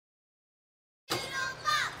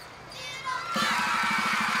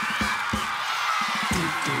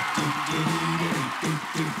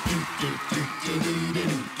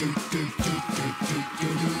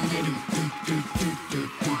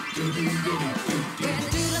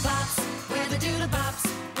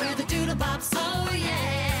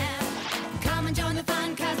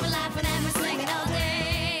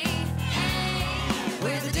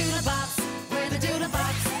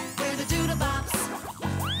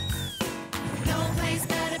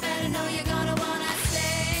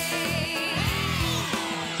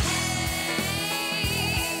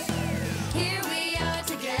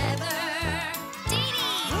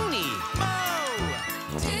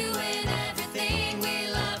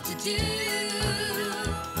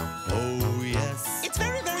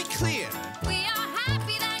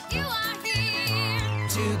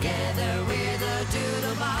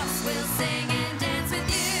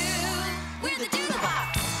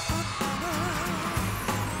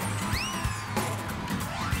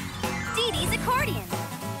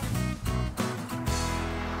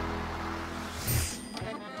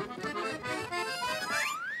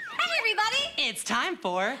time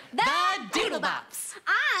for the Doodlebops.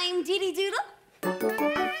 I'm Deedee Doodle.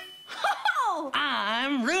 Oh!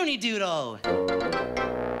 I'm Rooney Doodle.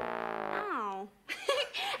 Oh.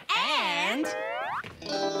 And...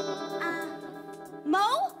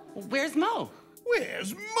 Moe? Where's Moe?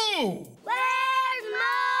 Where's Moe? Where's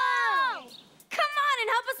Moe? Come on and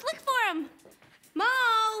help us look for him.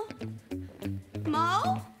 Moe?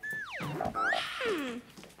 Moe?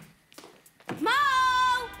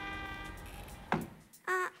 Moe?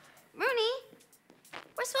 Rooney,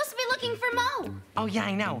 we're supposed to be looking for Moe. Oh, yeah,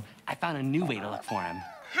 I know. I found a new way to look for him.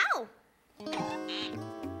 How?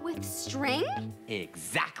 With string?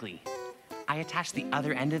 Exactly. I attached the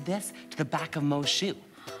other end of this to the back of Moe's shoe.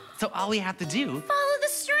 So all we have to do... Follow the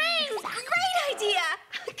strings! Great idea!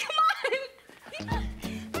 Come on!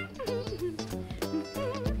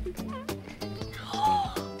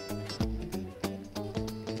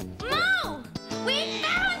 Moe! We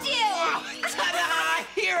found you! Oh, ta-da!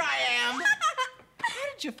 Here I am! How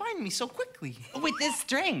did you find me so quickly? With this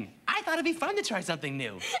string. I thought it'd be fun to try something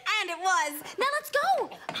new. And it was. Now let's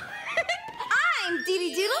go! I'm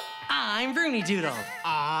Deedee Doodle. I'm Rooney Doodle.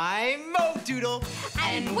 I'm Moe Doodle.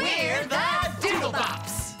 And we're the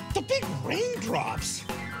Doodlebops. The big raindrops.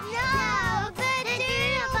 No, the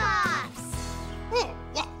Doodlebops. Oh,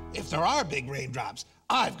 well, if there are big raindrops,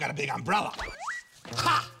 I've got a big umbrella.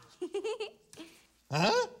 Ha!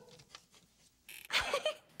 Huh?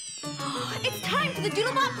 It's time for the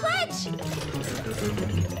Doodlebop Pledge!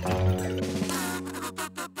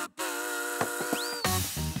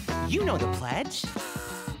 You know the pledge.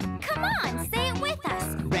 Come on, say it with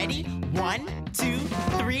us. Ready? 1, 2,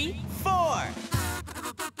 3, 4.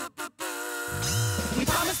 We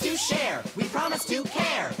promise to share. We promise to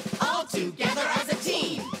care. All together as a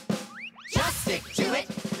team. Just stick to it.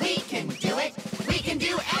 We can do it. We can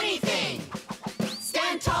do anything.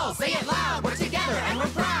 Stand tall. Say it loud. We're together and we're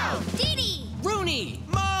proud. Deedee! Rooney.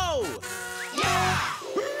 Moe! Yeah!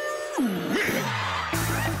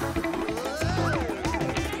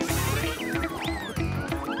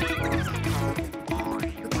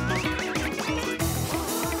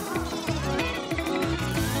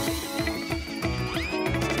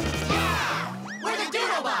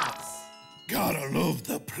 Gotta love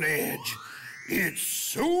the pledge. It's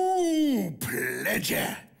so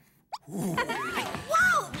pleasure. Whoa!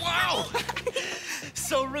 Wow!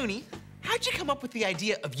 So, Rooney, how'd you come up with the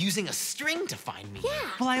idea of using a string to find me? Yeah.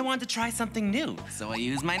 Well, I wanted to try something new, so I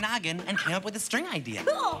used my noggin and came up with a string idea.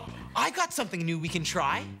 Cool. I got something new we can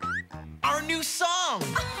try. Our new song.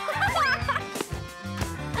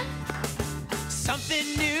 Something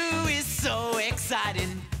new is so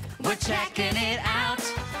exciting. We're checking it out.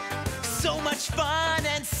 So much fun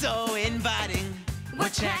and so inviting. We're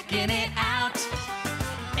checking it out.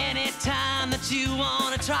 Anytime that you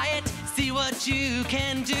want to try it, see what you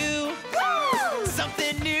can do. Woo!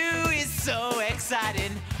 Something new is so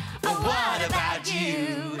exciting. What about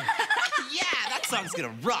you? Yeah, that song's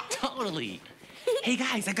gonna rock. Totally. Hey,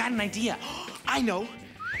 guys, I got an idea. I know.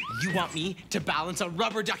 You want me to balance a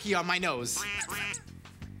rubber ducky on my nose.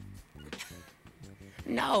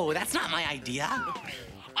 No, that's not my idea.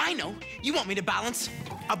 I know. You want me to balance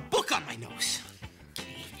a book on my nose.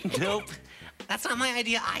 Nope, that's not my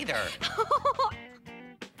idea either.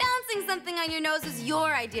 Bouncing something on your nose was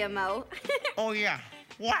your idea, Moe. Oh, yeah.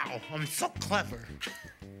 Wow, I'm so clever.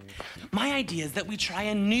 My idea is that we try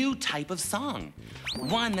a new type of song.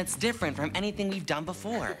 One that's different from anything we've done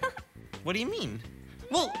before. What do you mean?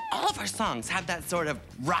 Well, all of our songs have that sort of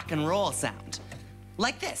rock and roll sound.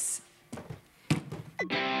 Like this.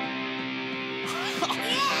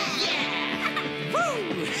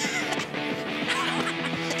 Woo!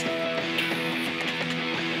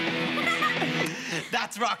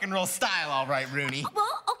 That's rock and roll style, all right, Rooney.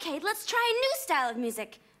 Well, okay, let's try a new style of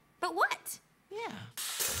music. But what? Yeah.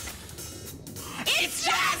 It's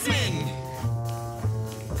Jasmine!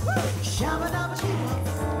 Shabba-dabba-chee-bop,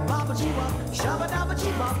 boppa-chee-bop,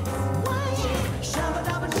 shabba-dabba-chee-bop,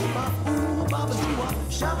 shabba-dabba-chee-bop, ooh, boppa-chee-bop,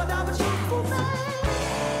 shabba-dabba-chee-bop.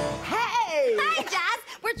 Hey! Hi, Jazz!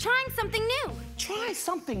 We're trying something new. Try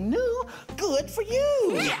something new? Good for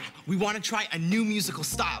you! Yeah, we want to try a new musical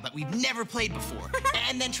style that we've never played before,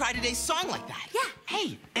 and then try today's song like that. Yeah.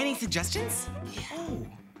 Hey, any suggestions? Oh,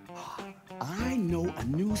 I know a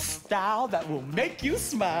new style that will make you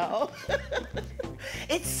smile.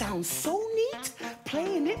 It sounds so neat.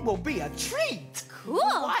 Playing it will be a treat. Cool.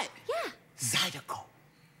 What? Yeah. Zydeco.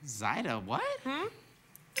 Zyda, what?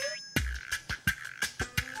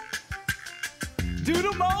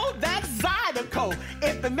 Doodle Moe, that's Zydeco.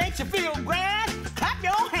 If it makes you feel grand, clap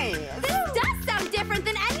your hands. This does sound different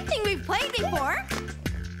than anything we've played before.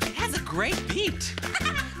 It has a great beat.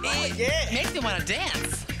 It makes me want to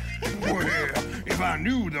dance. Well, if I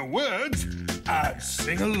knew the words, I'd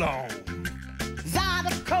sing along.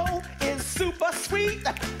 Zydeco is super sweet,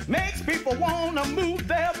 makes people wanna move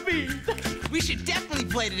their feet. We should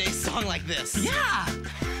definitely play today's song like this. Yeah.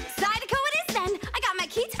 Zydeco it is then. I got my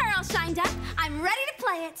guitar all shined up. I'm ready to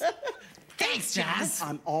play it. Thanks, Jazz.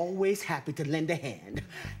 I'm always happy to lend a hand.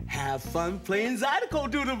 Have fun playing Zydeco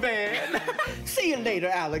Doodle Band. See you later,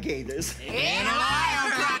 alligators. In a while,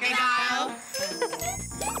 crocodile.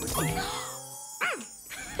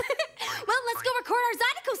 Well, let's go record our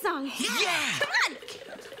Zydeco song. Yeah. Come on.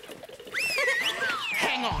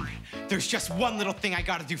 Hang on. There's just one little thing I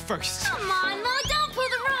gotta do first. Come on, Mo, don't pull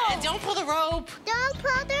the rope. Don't pull the rope. Don't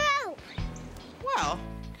pull the rope. Well,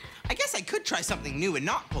 I guess I could try something new and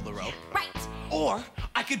not pull the rope. Right. Or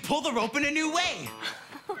I could pull the rope in a new way.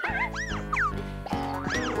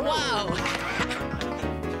 Wow.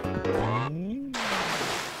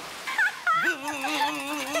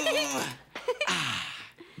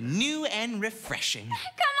 New and refreshing.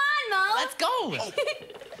 Come on, Mo. Let's go.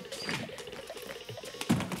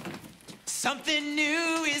 Something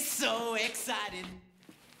new is so exciting.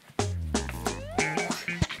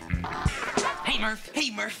 Hey, Murph. Hey,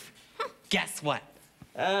 Murph. Guess what?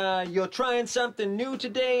 You're trying something new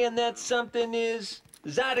today, and that something is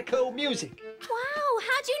Zydeco music. Wow,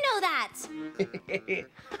 how'd you know that?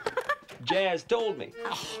 Jazz told me.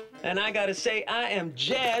 And I gotta say, I am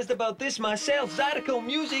jazzed about this myself. Zydeco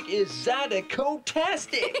music is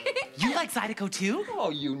Zydeco-tastic. You like Zydeco too?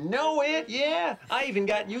 Oh, you know it, yeah. I even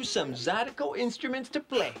got you some Zydeco instruments to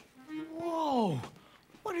play. Whoa.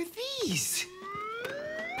 What are these?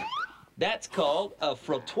 That's called a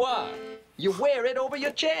frottoir. You wear it over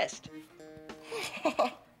your chest.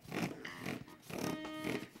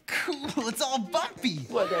 Cool, it's all bumpy.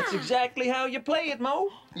 Well, that's exactly how you play it,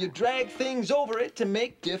 Mo. You drag things over it to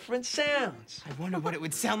make different sounds. I wonder what it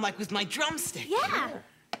would sound like with my drumstick. Yeah.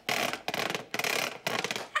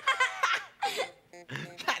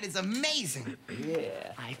 That is amazing.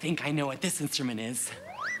 Yeah. I think I know what this instrument is.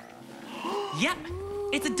 Yep,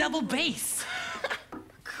 it's a double bass.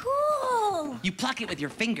 Cool. You pluck it with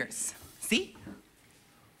your fingers. See?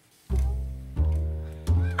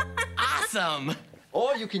 Awesome.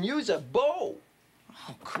 Or you can use a bow.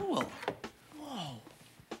 Oh, cool. Whoa.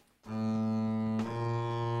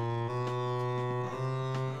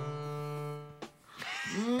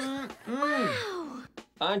 Wow.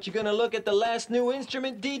 Aren't you gonna look at the last new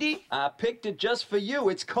instrument, Deedee? I picked it just for you.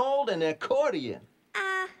 It's called an accordion.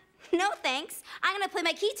 No thanks. I'm gonna play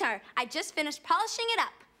my guitar. I just finished polishing it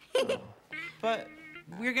up. But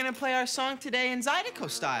we're gonna play our song today in Zydeco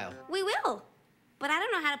style. We will. But I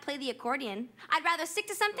don't know how to play the accordion. I'd rather stick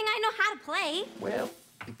to something I know how to play. Well,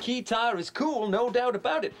 the guitar is cool, no doubt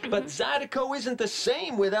about it. But Zydeco isn't the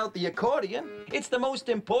same without the accordion. It's the most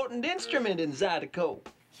important instrument in Zydeco.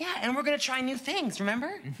 Yeah, and we're gonna try new things,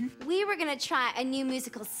 remember? We were gonna try a new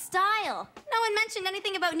musical style. No one mentioned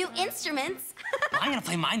anything about new instruments. I'm gonna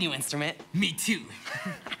play my new instrument. Me too.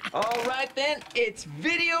 All right, then, it's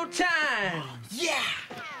video time. Yeah!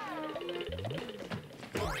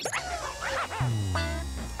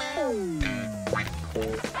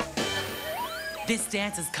 This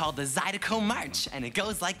dance is called the Zydeco March, and it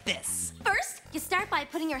goes like this. First, you start by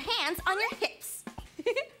putting your hands on your hips.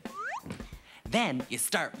 Then you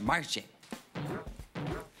start marching.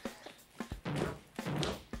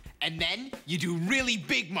 And then you do really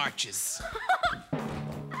big marches.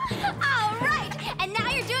 All right, and now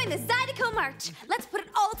you're doing the Zydeco March. Let's put it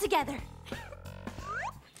all together.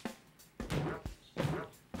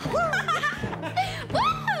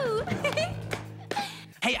 Woo!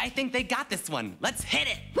 Hey, I think they got this one. Let's hit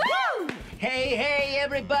it. Woo! Hey, hey,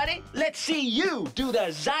 everybody. Let's see you do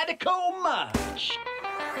the Zydeco March.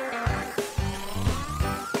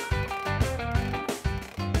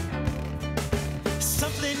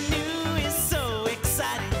 Something new is so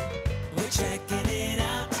exciting. We're checking it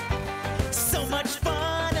out. So much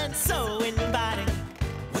fun and so inviting.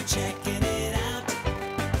 We're checking it out.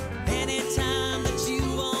 Anytime that you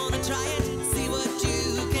want to try it, see what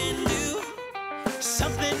you can do.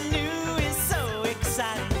 Something new is so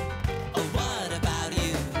exciting. Oh, what about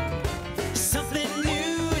you? Something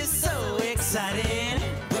new is so exciting.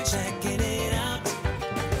 We're checking it out.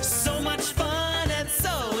 So much fun and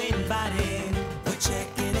so inviting. We're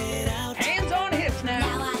checking it out. Hands on hips now.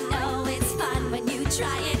 Now I know it's fun when you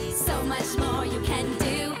try it. So much more you can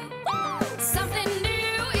do. Something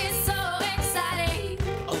new is so exciting.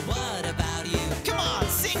 Oh, what about you? Come on,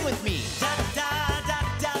 sing with me. Da da da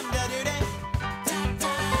dum da doo day. Da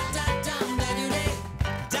da da dum da doo day.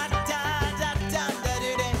 Da da da dum da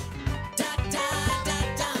doo day.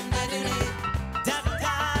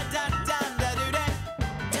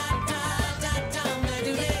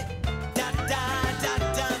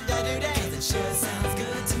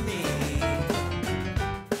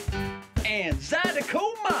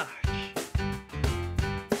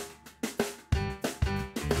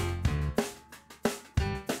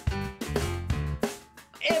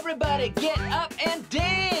 Everybody get up and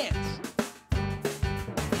dance.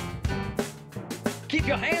 Keep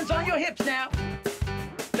your hands on your hips now.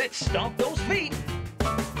 Let's stomp those feet.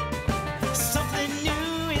 Something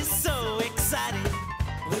new is so exciting.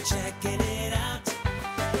 We're checking it out.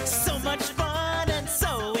 So much fun and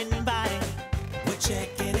so inviting. We're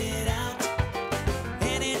checking it out.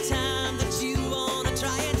 Anytime that you want to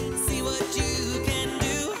try it, see what you can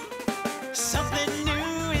do. Something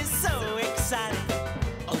new is so exciting.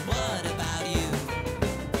 Oh, what about you?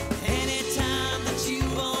 Anytime that you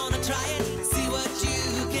want to try it, see what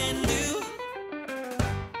you can do.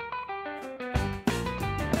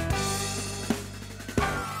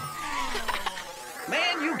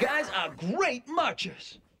 Man, you guys are great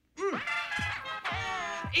marchers.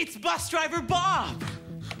 It's bus driver Bob.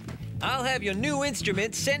 I'll have your new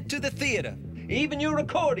instrument sent to the theater. Even your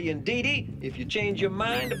accordion, Deedee, if you change your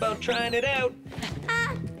mind about trying it out.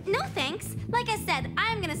 No thanks. Like I said,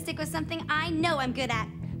 I'm gonna stick with something I know I'm good at.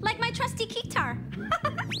 Like my trusty guitar.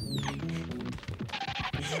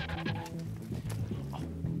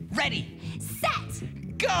 Ready, Set!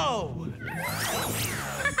 go!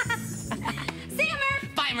 See ya,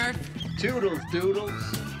 Murph! Bye, Murph. Toodles, doodles.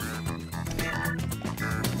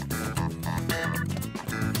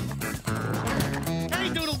 Hey,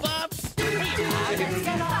 Doodlebops! Let's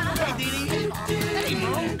get on the bus. Deedee! Hey,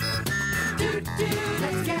 Moe.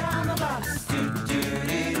 Let's get on the bus.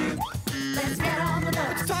 Let's get on the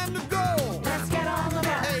bus. It's time to go! Let's get on the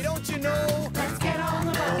bus. Hey, don't you know? Let's get on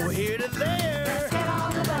the bus. Go here to there! Let's get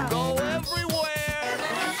on the bus. Go everywhere!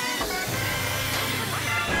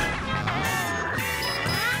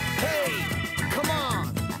 Hey, come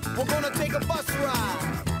on! We're gonna take a bus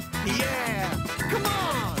ride! Yeah! Come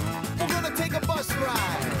on! We're gonna take a bus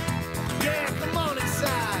ride! Yeah, come on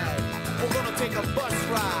inside! We're gonna take a bus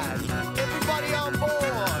ride! Everybody on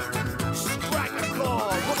board! Strike a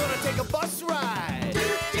chord! We're gonna take a bus ride!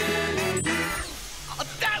 Oh,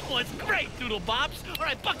 that was great, Doodlebops. All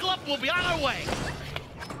right, buckle up. We'll be on our way.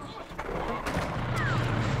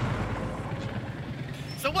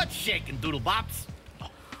 So what's shaking, Doodlebops?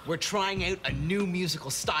 We're trying out a new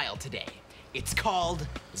musical style today. It's called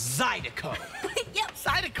Zydeco. Yep.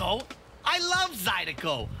 Zydeco? I love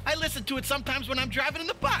Zydeco. I listen to it sometimes when I'm driving in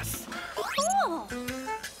the bus. Cool.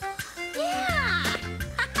 Yeah.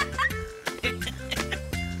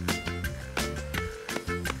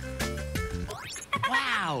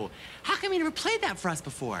 Wow, how come you never played that for us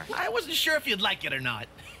before? I wasn't sure if you'd like it or not.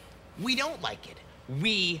 We don't like it.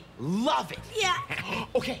 We love it. Yeah.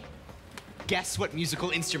 Okay, guess what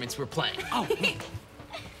musical instruments we're playing? Oh,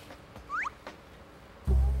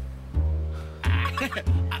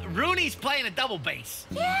 Rooney's playing a double bass.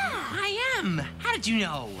 Yeah. I am. How did you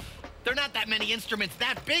know? There are not that many instruments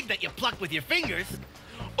that big that you pluck with your fingers.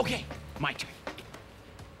 Okay, my turn.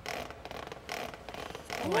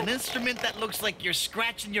 Oh, an instrument that looks like you're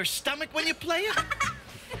scratching your stomach when you play it?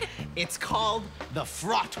 It's called the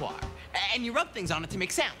frottoir, and you rub things on it to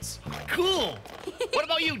make sounds. Cool. What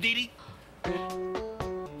about you, Deedee?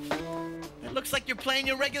 It looks like you're playing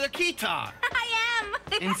your regular guitar. I am.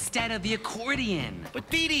 Instead of the accordion. But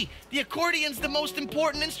Deedee, the accordion's the most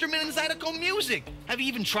important instrument in Zydeco music. Have you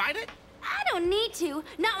even tried it? I don't need to.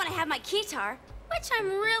 Not when I have my guitar, which I'm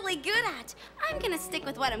really good at. I'm gonna stick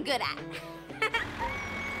with what I'm good at.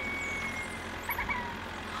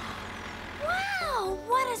 Wow,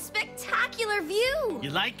 what a spectacular view! You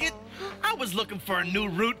like it? I was looking for a new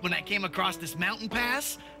route when I came across this mountain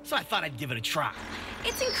pass, so I thought I'd give it a try.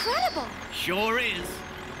 It's incredible. Sure is.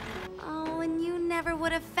 Oh, and you never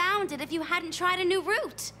would have found it if you hadn't tried a new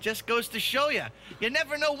route. Just goes to show you. You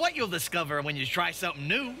never know what you'll discover when you try something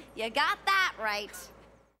new. You got that right.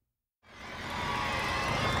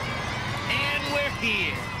 And we're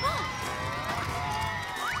here.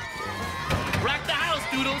 Rock the house,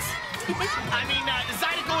 Doodles. I mean,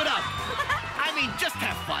 Zydeco it up. I mean, just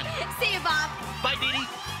have fun. See you, Bob. Bye, Deedee.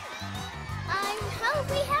 I hope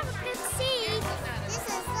we have a good seat. This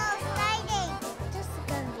is so exciting. This is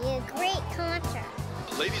going to be a great concert.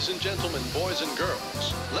 Ladies and gentlemen, boys and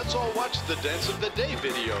girls, let's all watch the Dance of the Day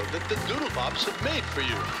video that the Doodlebops have made for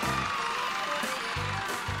you.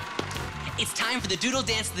 It's time for the Doodle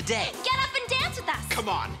Dance of the Day. Get up and dance with us. Come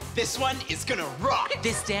on, this one is gonna rock.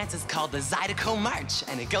 This dance is called the Zydeco March,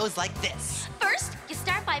 and it goes like this. First, you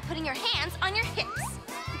start by putting your hands on your hips.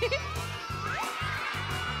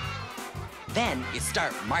 Then you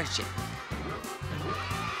start marching.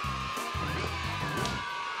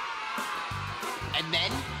 And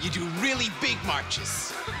then you do really big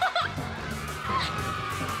marches.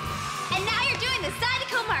 And now you're doing the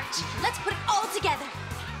Zydeco March. Let's put it all together.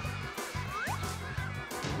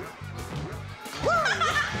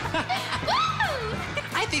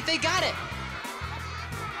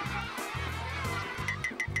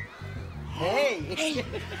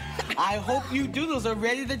 I hope you doodles are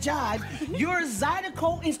ready to jive. Your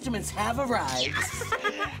Zydeco instruments have arrived.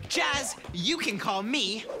 Jazz, you can call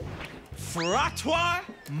me Frottoir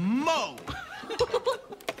Moe.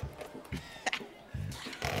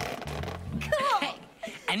 Hey,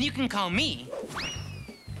 and you can call me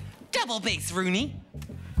Double Bass Rooney.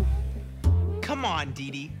 Come on,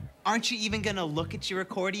 Deedee. Aren't you even gonna look at your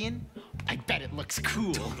accordion? I bet it looks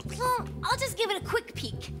cool. Well, I'll just give it a quick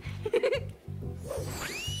peek.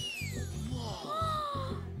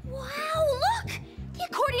 Wow, look! The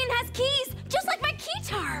accordion has keys, just like my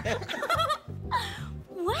guitar.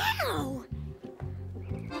 Wow!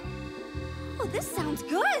 Oh, this sounds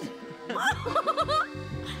good.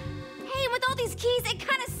 Hey, with all these keys, it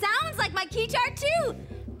kind of sounds like my guitar, too.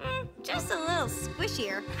 Just a little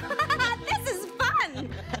squishier. This is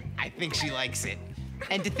fun. I think she likes it.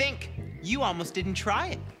 And to think, you almost didn't try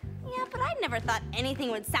it. Yeah, but I never thought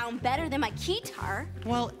anything would sound better than my guitar.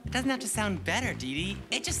 Well, it doesn't have to sound better, Deedee.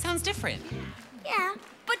 It just sounds different. Yeah,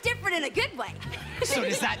 but different in a good way. So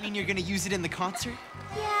does that mean you're gonna use it in the concert?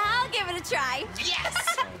 Yeah, I'll give it a try.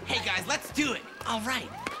 Yes! Hey guys, let's do it. All right.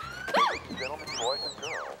 Gentlemen, boys, and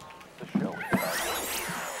girls, the show is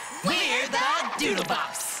starting. We're the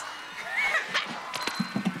Doodlebops.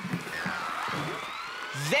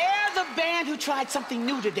 They're the band who tried something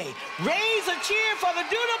new today. Raise a cheer for the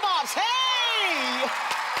Doodlebops. Hey!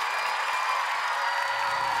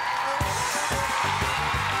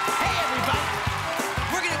 Hey, everybody.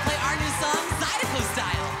 We're going to play our new song, Zydeco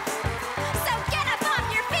Style. So get up off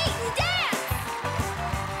your feet and dance.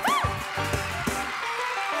 Woo!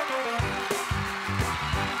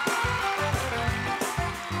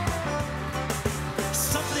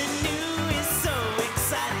 Something new is so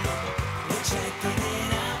exciting. We're checking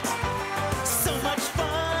it out. So much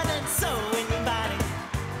fun and so inviting.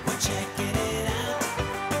 We're checking it out.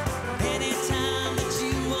 Anytime that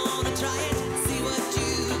you want to try it, see what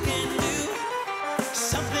you can do.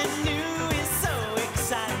 Something new is so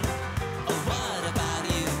exciting. Oh, what about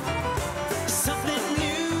you? Something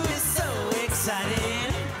new is so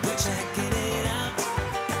exciting. We're checking it out.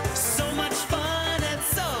 So much fun and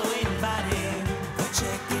so inviting. We're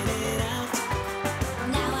checking it out.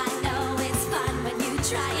 Now I know it's fun when you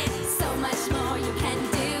try it. So much more you can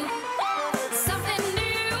do. Something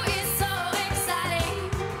new is so exciting.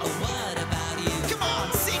 Oh, what about you? Come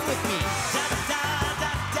on, sing with me. Da da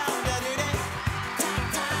da da da da da. Da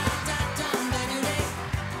da da da da da da.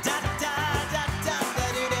 Da da da da da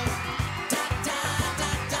da da. Da da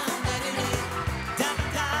da da da da da. Da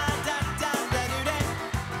da da da da da da.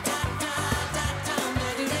 Da da da da da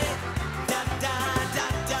da da. Da da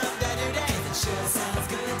da da da da. It sure sounds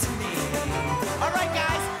good to me. All right,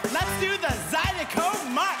 guys, let's do the Zydeco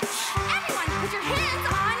March. Everyone, put your hands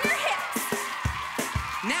on your hips.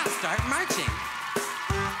 Now start marching.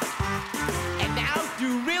 And now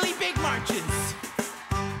do really big marches.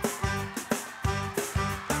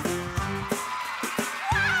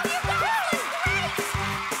 Wow, you guys did great.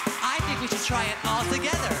 I think we should try it all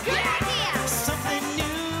together. Good idea. Something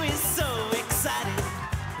new is so exciting.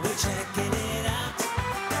 We're checking it out.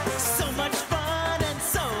 So much fun and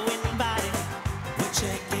so inviting. We're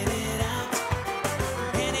checking it out.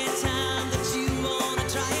 Anytime that you want to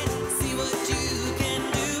try it, see what you can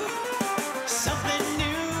do. Something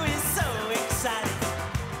new is so exciting.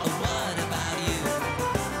 Oh, what about you?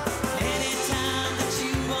 Anytime that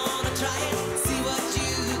you want to try it, see what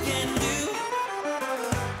you can do.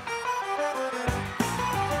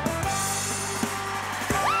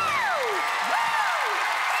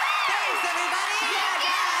 Thanks, everybody.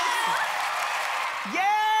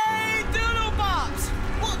 Yay, Doodlebops!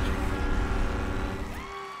 Well,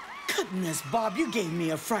 goodness, Bob, you gave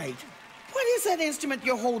me a fright. What is that instrument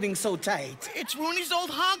you're holding so tight? It's Rooney's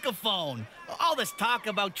old honkaphone. All this talk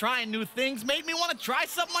about trying new things made me want to try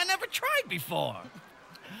something I never tried before.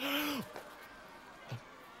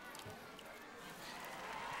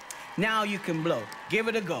 Now you can blow. Give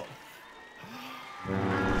it a go.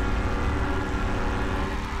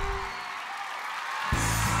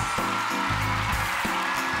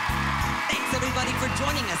 Thanks, everybody, for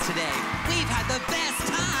joining us today. We've had the best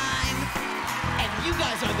time. And you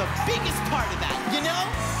guys are the biggest part of that, you know?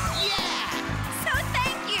 Yeah! So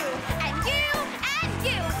thank you. And you. And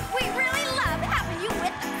you. We really love having you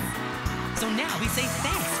with us. So now we say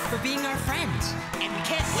thanks for being our friend. And we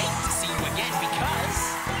can't wait to see you again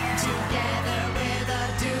because... Together